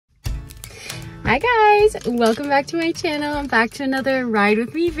Hi guys, welcome back to my channel. I'm back to another ride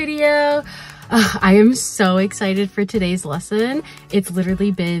with me video. I am so excited for today's lesson. It's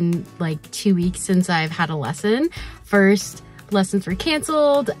literally been like 2 weeks since I've had a lesson. First, lessons were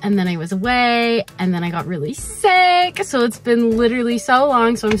canceled, and then I was away, and then I got really sick. So it's been literally so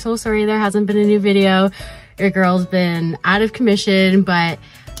long. So I'm so sorry there hasn't been a new video. Your girl's been out of commission, but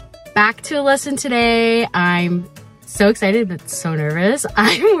back to a lesson today. I'm so excited, but so nervous.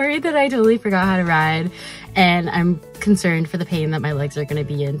 I'm worried that I totally forgot how to ride, and I'm concerned for the pain that my legs are gonna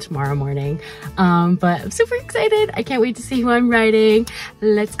be in tomorrow morning. But I'm super excited. I can't wait to see who I'm riding.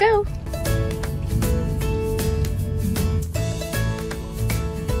 Let's go.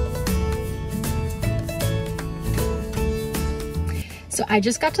 So I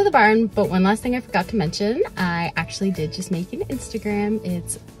just got to the barn, but one last thing I forgot to mention, I actually did just make an Instagram.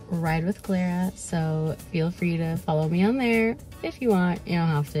 It's Ride with Clara, so feel free to follow me on there if you want. You don't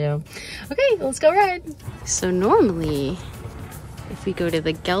have to. Okay, let's go ride. So normally, if we go to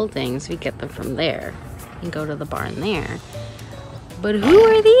the geldings, we get them from there and go to the barn there. But who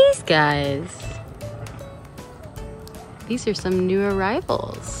are these guys? These are some new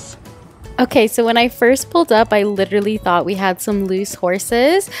arrivals. Okay, so when I first pulled up, I literally thought we had some loose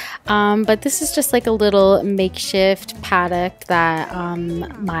horses, but this is just like a little makeshift paddock that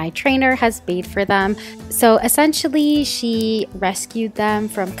my trainer has made for them. So essentially, she rescued them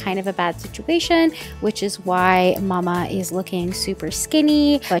from kind of a bad situation, which is why Mama is looking super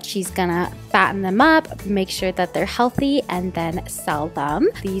skinny, but she's gonna fatten them up, make sure that they're healthy, and then sell them.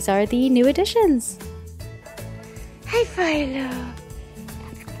 These are the new additions. Hi, Philo.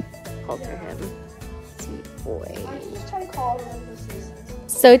 For him. Sweet boy.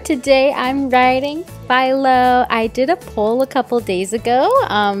 So today I'm riding Philo. I did a poll a couple days ago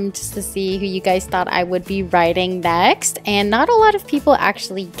just to see who you guys thought I would be riding next, and not a lot of people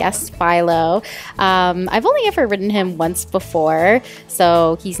actually guessed Philo. I've only ever ridden him once before,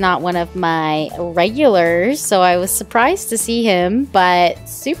 so he's not one of my regulars, so I was surprised to see him, but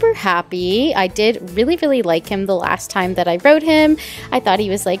super happy. I did really like him the last time that I rode him. I thought he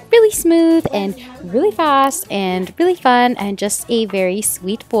was like really smooth and really fast and really fun and just a very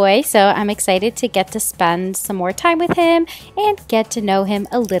sweet boy, so I'm excited to get to spend some more time with him and get to know him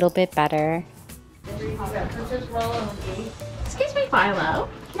a little bit better. Excuse me, Philo.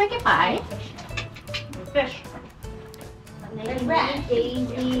 Can I get by? Fish. Red,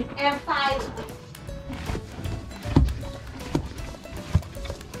 Daisy, and Philo.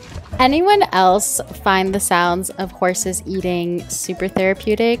 Anyone else find the sounds of horses eating super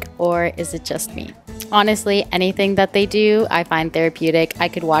therapeutic, or is it just me? Honestly, anything that they do, I find therapeutic. I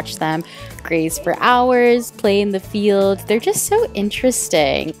could watch them graze for hours, play in the field. They're just so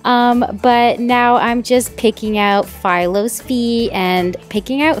interesting. But now I'm just picking out Philo's feet, and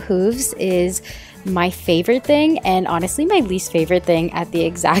picking out hooves is my favorite thing and honestly my least favorite thing at the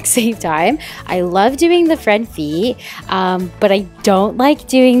exact same time. I love doing the front feet, but I don't like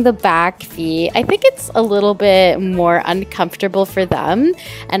doing the back feet. I think it's a little bit more uncomfortable for them,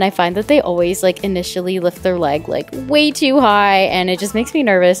 and I find that they always like initially lift their leg like way too high, and it just makes me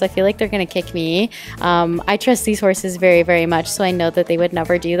nervous. I feel like they're gonna kick me. I trust these horses very much, so I know that they would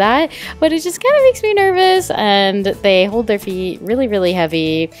never do that, but it just kind of makes me nervous, and they hold their feet really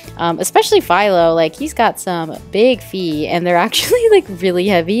heavy, especially Philo. Like, he's got some big feet, and they're actually like really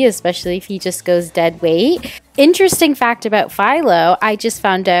heavy, especially if he just goes dead weight. Interesting fact about Philo, I just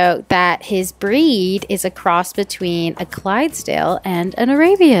found out that his breed is a cross between a Clydesdale and an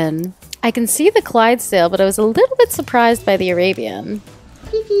Arabian. I can see the Clydesdale, but I was a little bit surprised by the Arabian.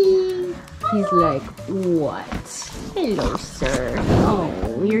 He's like, what? Hello, sir.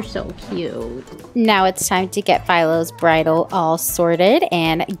 Oh, you're so cute. Now it's time to get Philo's bridle all sorted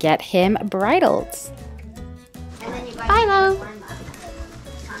and get him bridled. Philo!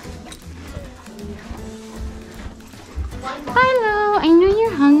 Philo, I know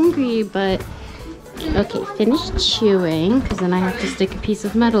you're hungry, but... Okay, finish chewing, because then I have to stick a piece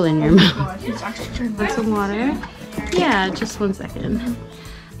of metal in your mouth. Want some water? Yeah, just 1 second.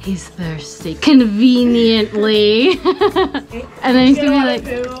 He's thirsty, conveniently. And then he's gonna be like,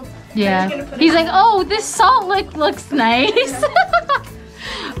 yeah. He's like, oh, this salt lick looks nice.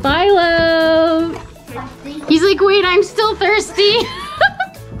 Philo. He's like, wait, I'm still thirsty.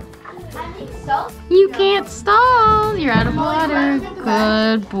 You can't stall. You're out of water.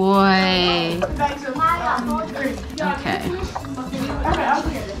 Good boy. Okay.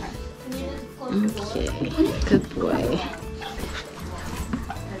 Okay. Good boy.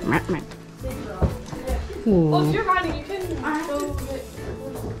 Well, if you're riding, you can go.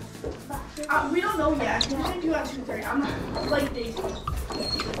 We don't know yet. You can do at 2:30. I'm not like Daisy.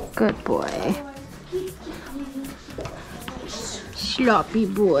 Good boy. Sloppy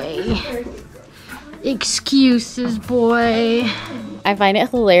boy. Excuses, boy. I find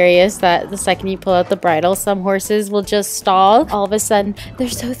it hilarious that the second you pull out the bridle, some horses will just stall. All of a sudden, they're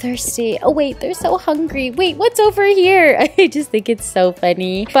so thirsty. Oh wait, they're so hungry. Wait, what's over here? I just think it's so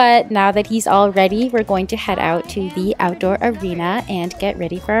funny. But now that he's all ready, we're going to head out to the outdoor arena and get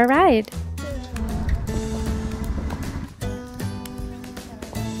ready for a ride.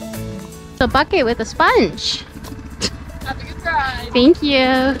 A bucket with a sponge. Have a good ride. Thank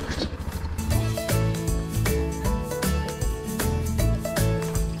you.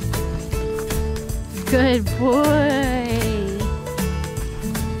 Good boy.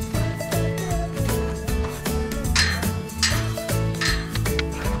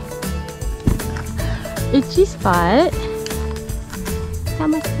 Itchy spot. That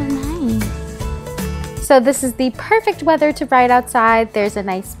must be nice. So this is the perfect weather to ride outside. There's a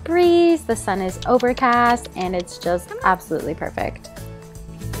nice breeze, the sun is overcast, and it's just absolutely perfect.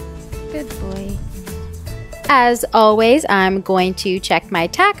 Good boy. As always, I'm going to check my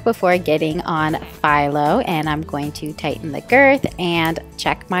tack before getting on Philo, and I'm going to tighten the girth and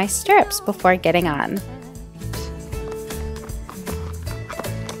check my stirrups before getting on.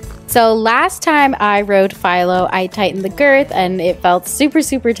 So last time I rode Philo, I tightened the girth and it felt super,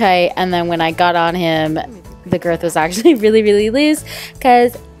 super tight. And then when I got on him, the girth was actually really, really loose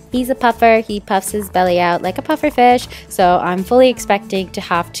because he's a puffer. He puffs his belly out like a puffer fish. So I'm fully expecting to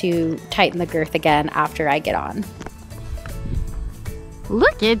have to tighten the girth again after I get on.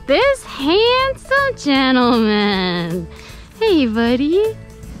 Look at this handsome gentleman. Hey, buddy.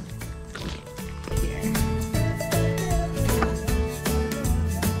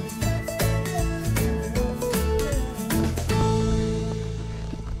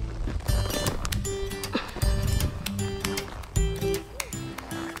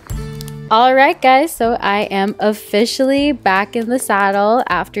 All right, guys, so I am officially back in the saddle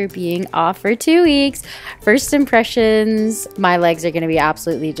after being off for 2 weeks. First impressions, my legs are going to be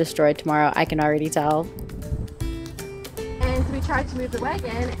absolutely destroyed tomorrow. I can already tell. And we tried to move the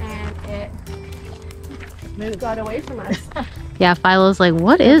wagon and it got away from us. Yeah, Philo's like,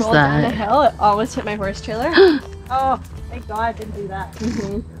 what is Rolled down the that? hill, it almost hit my horse trailer. Oh, thank God I didn't do that.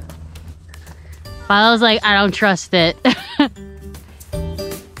 Philo's like, I don't trust it.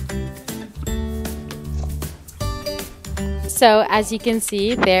 So as you can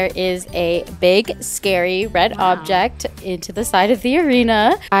see, there is a big, scary red object into the side of the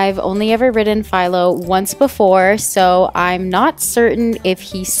arena. I've only ever ridden Philo once before, so I'm not certain if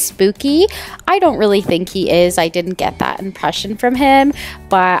he's spooky. I don't really think he is. I didn't get that impression from him,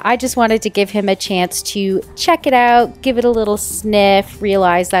 but I just wanted to give him a chance to check it out, give it a little sniff,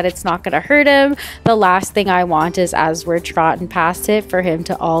 realize that it's not going to hurt him. The last thing I want is, as we're trotting past it, for him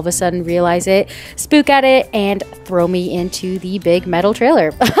to all of a sudden realize it, spook at it, and throw me into the big metal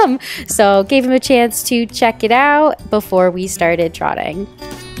trailer. So gave him a chance to check it out before we started trotting.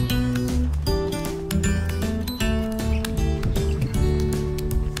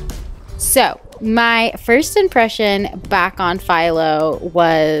 So my first impression back on Philo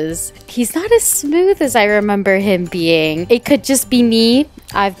was he's not as smooth as I remember him being. It could just be me.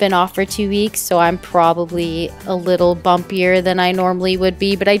 I've been off for 2 weeks, so I'm probably a little bumpier than I normally would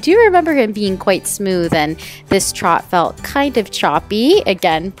be, but I do remember him being quite smooth, and this trot felt kind of choppy.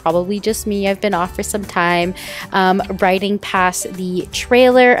 Again, probably just me. I've been off for some time. Riding past the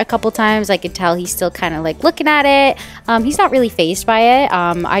trailer a couple times, I could tell he's still kind of like looking at it. He's not really fazed by it.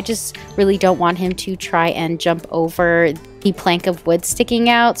 I just really don't want him to try and jump over the plank of wood sticking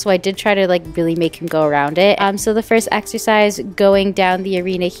out, so I did try to like really make him go around it. So the first exercise going down the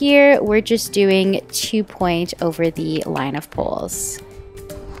arena here, we're just doing 2-point over the line of poles.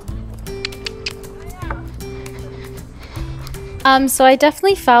 So I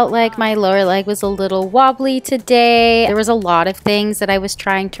definitely felt like my lower leg was a little wobbly today. There was a lot of things that I was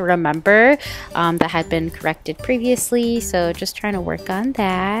trying to remember that had been corrected previously, so just trying to work on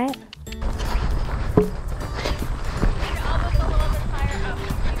that.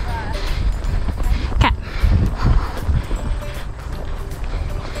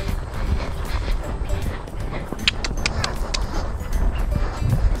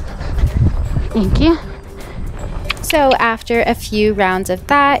 Thank you. So after a few rounds of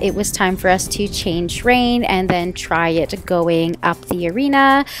that, it was time for us to change rein and then try it going up the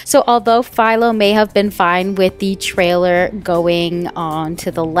arena. So although Philo may have been fine with the trailer going on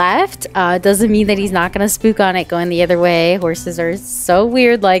to the left, doesn't mean that he's not going to spook on it going the other way. Horses are so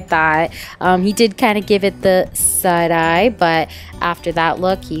weird like that. He did kind of give it the side eye, but after that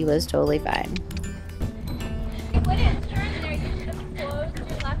look, he was totally fine. When it turns there, you should have closed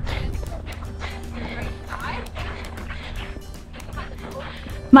your left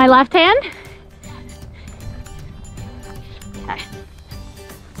My left hand. Okay.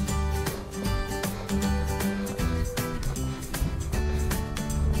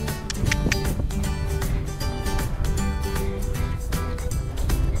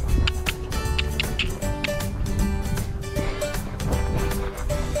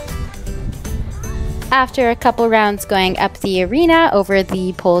 After a couple rounds going up the arena over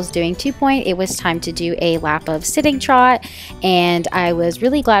the poles doing 2-point, it was time to do a lap of sitting trot, and I was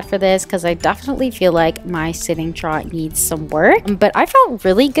really glad for this because I definitely feel like my sitting trot needs some work, but I felt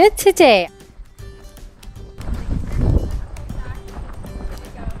really good today.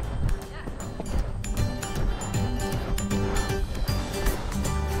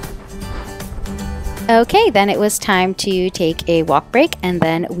 Okay, then it was time to take a walk break, and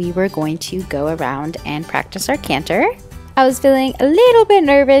then we were going to go around and practice our canter. I was feeling a little bit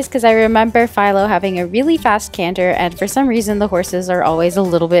nervous because I remember Philo having a really fast canter, and for some reason the horses are always a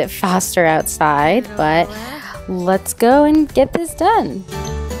little bit faster outside, but let's go and get this done.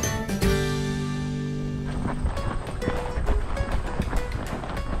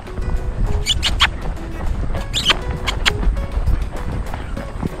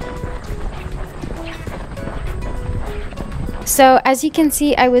 So as you can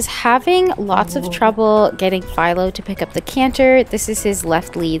see, I was having lots of trouble getting Philo to pick up the canter. This is his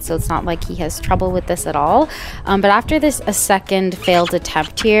left lead, so it's not like he has trouble with this at all. But after a second failed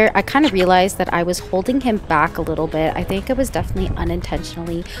attempt here, I kind of realized that I was holding him back a little bit. I think I was definitely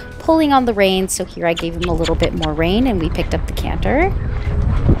unintentionally pulling on the reins, so here I gave him a little bit more rein and we picked up the canter.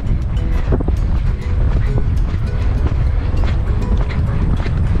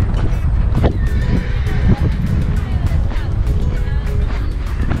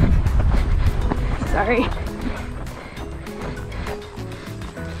 Sorry.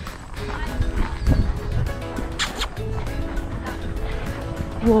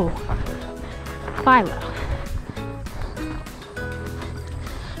 Whoa. Philo.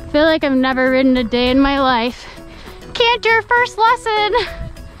 I feel like I've never ridden a day in my life. Canter, first lesson!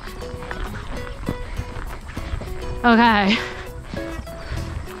 Okay.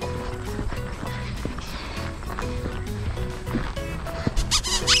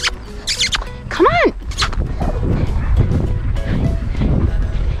 Come on!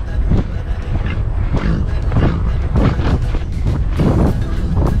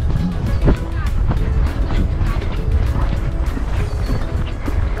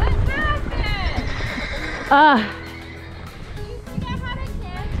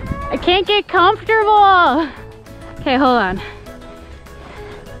 I can't get comfortable. Okay, hold on.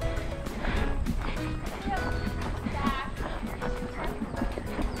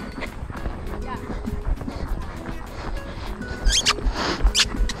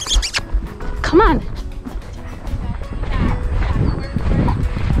 Come on.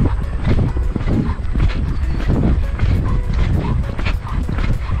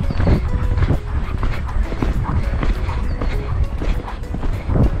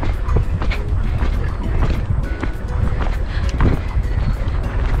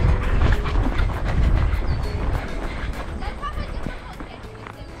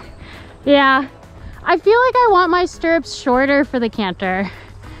 Yeah, I feel like I want my stirrups shorter for the canter.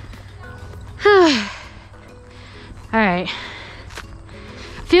 All right.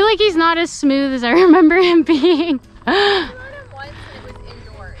 I feel like he's not as smooth as I remember him being. I rode him once and it was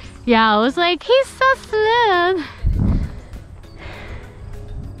indoors. Yeah, I was like, he's so smooth.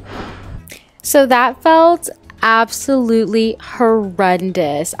 So that felt absolutely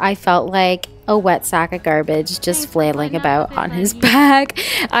horrendous. I felt like a wet sack of garbage just flailing about on his back.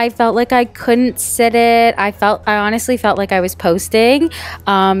 I felt like I couldn't sit it. I honestly felt like I was posting,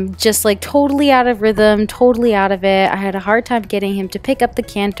 just like totally out of rhythm, totally out of it. I had a hard time getting him to pick up the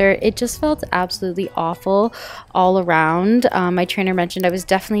canter. It just felt absolutely awful all around. My trainer mentioned I was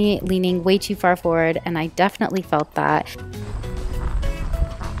definitely leaning way too far forward, and I definitely felt that.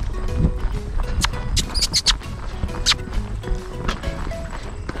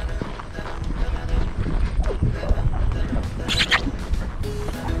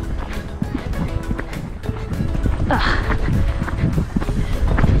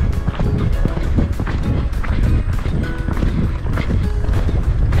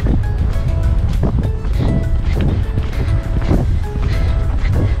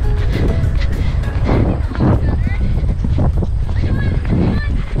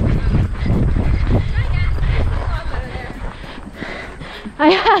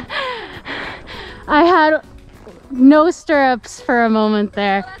 I had no stirrups for a moment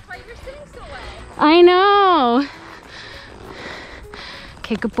there. That's why you're sitting so well. I know.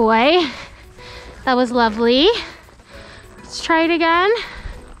 Okay, good boy. That was lovely. Let's try it again.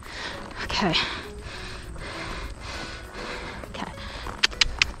 Okay. Okay.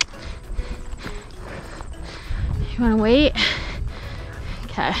 You wanna wait?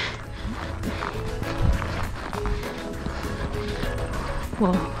 Okay.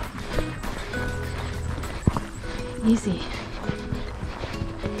 Whoa. Easy.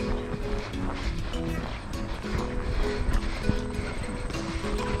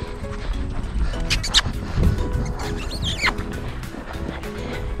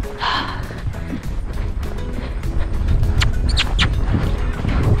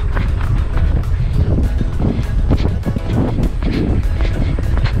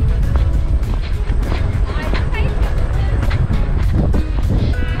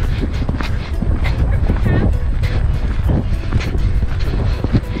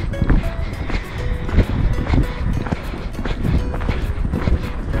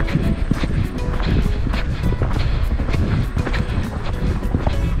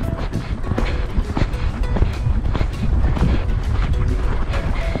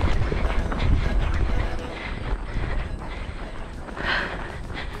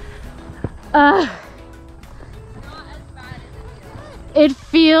 It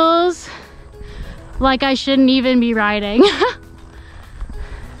feels like I shouldn't even be riding.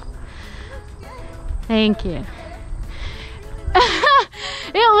 Thank you.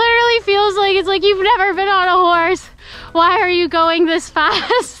 It literally feels like it's like you've never been on a horse. Why are you going this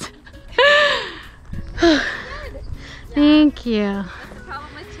fast? Thank you. That's the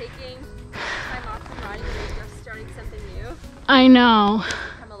problem with taking time off from riding and just starting something new. I know.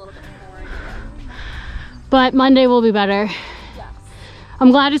 I'm a little bit bored. But Monday will be better. Yes.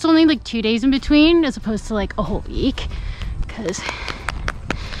 I'm glad it's only like 2 days in between as opposed to like a whole week, because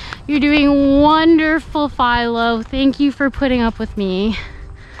you're doing wonderful, Philo. Thank you for putting up with me.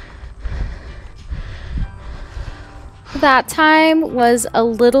 That time was a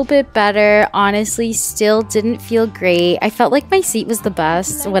little bit better. Honestly, still didn't feel great. I felt like my seat was the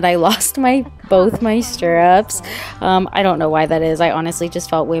best when I lost both my stirrups. I don't know why that is. I honestly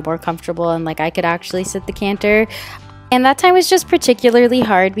just felt way more comfortable and like I could actually sit the canter. And that time was just particularly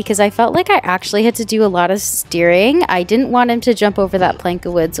hard because I felt like I actually had to do a lot of steering. I didn't want him to jump over that plank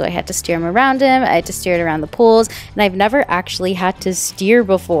of wood, so I had to steer him around him. I had to steer it around the poles, and I've never actually had to steer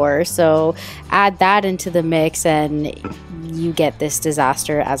before. So add that into the mix and you get this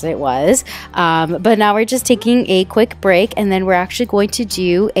disaster as it was. But now we're just taking a quick break, and then we're actually going to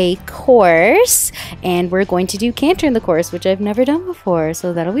do a course, and we're going to do canter in the course, which I've never done before,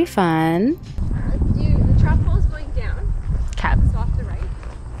 so that'll be fun. Let's do the trap pole is going down. Okay. So off the right.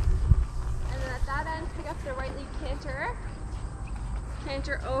 And then at that end, pick up the right lead canter.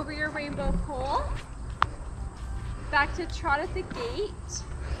 Canter over your rainbow pole. Back to trot at the gate.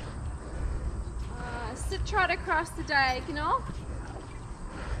 Sit trot across the diagonal.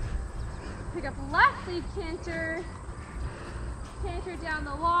 Pick up left lead canter. Canter down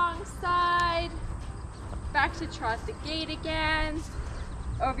the long side. Back to trot the gate again.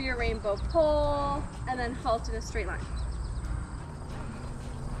 Over your rainbow pole. And then halt in a straight line.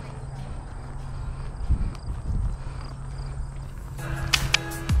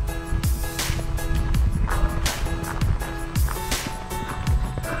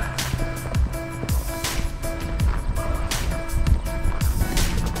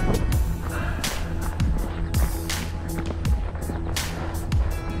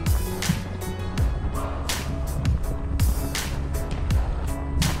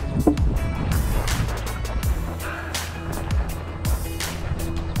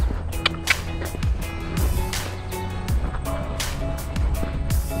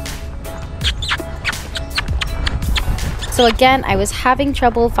 So again, I was having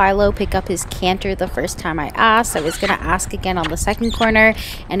trouble Philo pick up his canter the first time I asked. I was going to ask again on the second corner,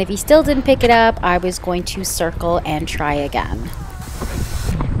 and if he still didn't pick it up, I was going to circle and try again.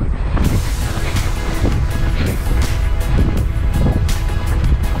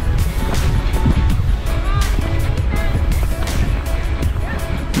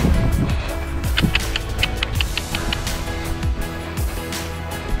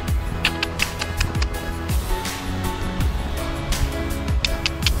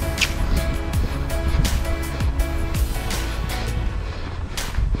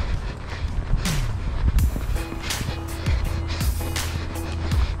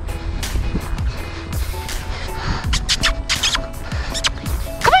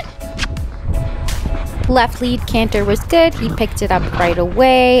 Left lead canter was good. He picked it up right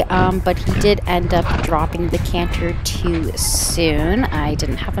away, but he did end up dropping the canter too soon. I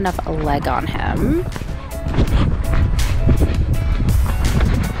didn't have enough leg on him.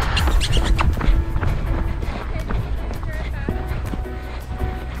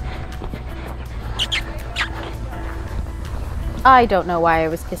 I don't know why I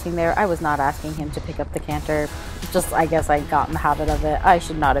was kissing there. I was not asking him to pick up the canter. Just, I guess I got in the habit of it. I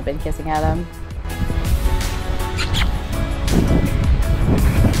should not have been kissing at him.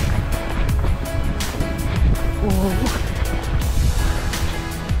 Ooh.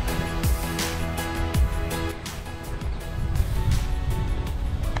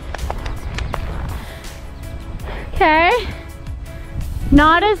 Okay.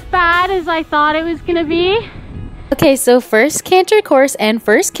 Not as bad as I thought it was gonna be. Okay, so first canter course and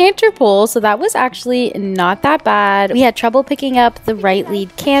first canter pole, so that was actually not that bad. We had trouble picking up the right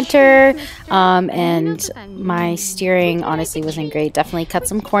lead canter, and my steering honestly wasn't great. Definitely cut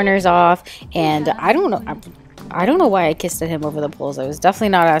some corners off, and I don't know why I kissed at him over the poles. I was definitely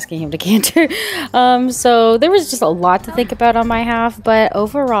not asking him to canter. So there was just a lot to think about on my half, but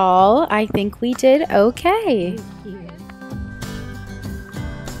overall, I think we did okay.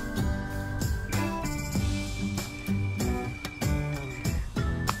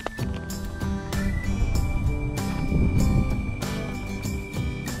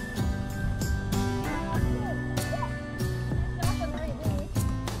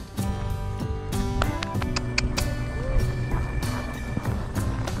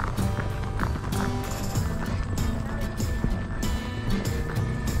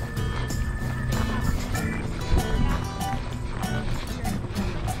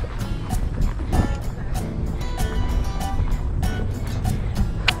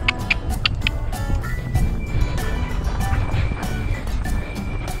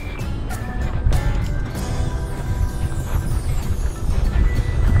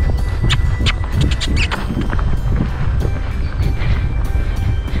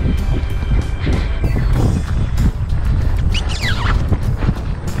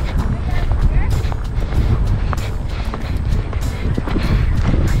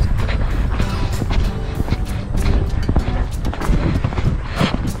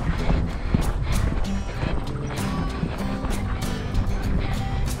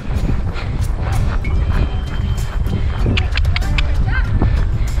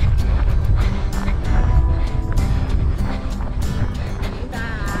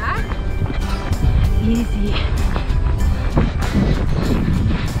 Easy.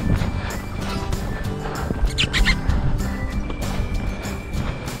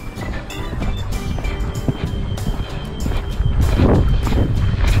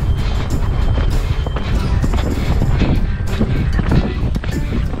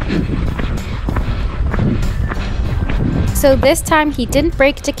 So this time he didn't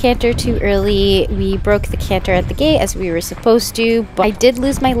break to canter too early. We broke the canter at the gate as we were supposed to, but I did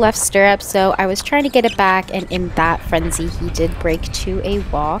lose my left stirrup, so I was trying to get it back, and in that frenzy he did break to a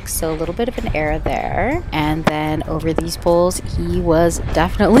walk, so a little bit of an error there. And then over these poles he was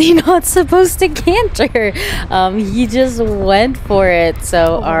definitely not supposed to canter. He just went for it,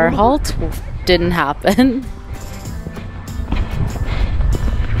 so our halt didn't happen.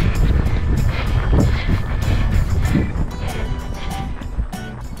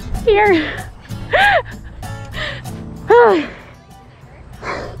 Here. So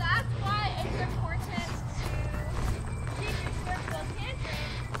that's why it's important to keep your stirrups while cantering.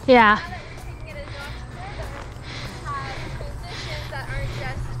 Yeah. Now that you're taking it a notch further, have positions that aren't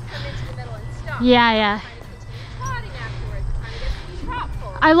just come into the middle and stop. Yeah. Kind of continue trotting afterwards. It kind of gets the trot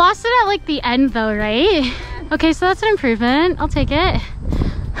pull. I lost it at like the end though, right? Yeah. Okay, so that's an improvement. I'll take it.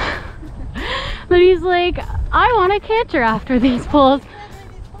 But he's like, I want to canter after these pulls.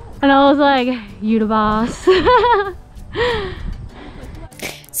 And I was like, you the boss.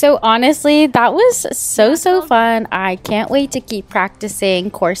 So honestly, that was so fun. I can't wait to keep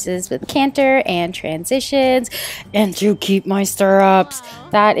practicing courses with canter and transitions and to keep my stirrups.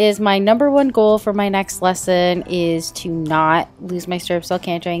 That is my #1 goal for my next lesson, is to not lose my stirrups while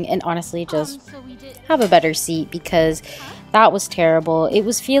cantering, and honestly just have a better seat, because that was terrible. It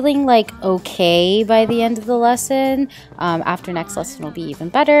was feeling like okay by the end of the lesson. After next lesson will be even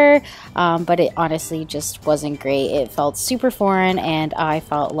better, but it honestly just wasn't great. It felt super foreign and I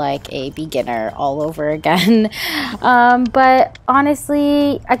felt like a beginner all over again. But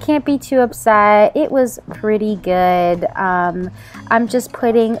honestly, I can't be too upset. It was pretty good. I'm just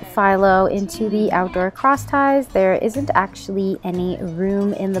putting Philo into the outdoor cross ties. There isn't actually any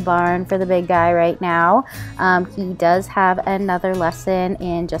room in the barn for the big guy right now. He does have another lesson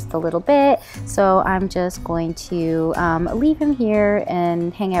in just a little bit, so I'm just going to leave him here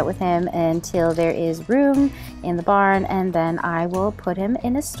and hang out with him until there is room in the barn, and then I will put him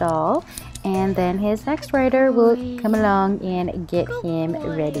in a stall, and then his next rider will come along and get him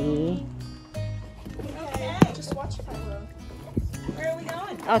ready. Okay, just watch Philo. Where are we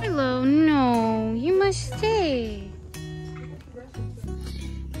going? Hello, no, you must stay.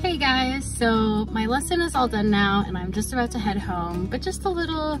 Hey guys, so my lesson is all done now and I'm just about to head home, but just a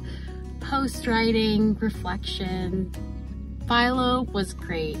little post-riding reflection. Philo was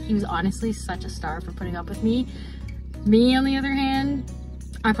great. He was honestly such a star for putting up with me. Me, on the other hand,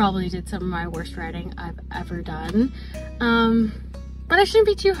 I probably did some of my worst riding I've ever done. But I shouldn't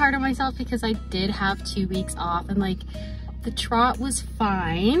be too hard on myself because I did have 2 weeks off, and like the trot was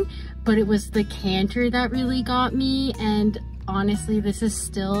fine, but it was the canter that really got me. And honestly, this is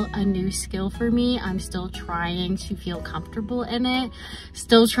still a new skill for me. I'm still trying to feel comfortable in it,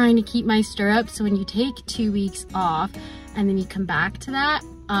 still trying to keep my stirrups. So when you take 2 weeks off and then you come back to that,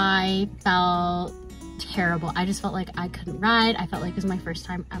 I felt terrible. I just felt like I couldn't ride. I felt like it was my first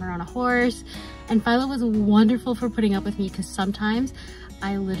time ever on a horse. And Philo was wonderful for putting up with me, because sometimes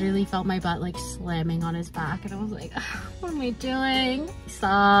I literally felt my butt like slamming on his back and I was like, what am I doing? I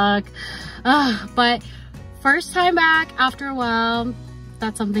suck. But first time back after a while,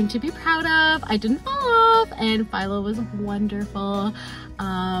 that's something to be proud of. I didn't fall off and Philo was wonderful.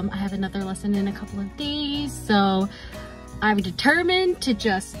 I have another lesson in a couple of days, so I'm determined to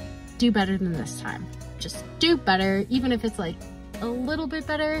just do better than this time. Just do better, even if it's like a little bit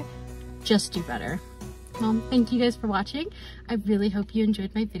better, just do better. Well, thank you guys for watching. I really hope you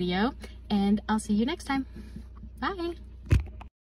enjoyed my video, and I'll see you next time. Bye.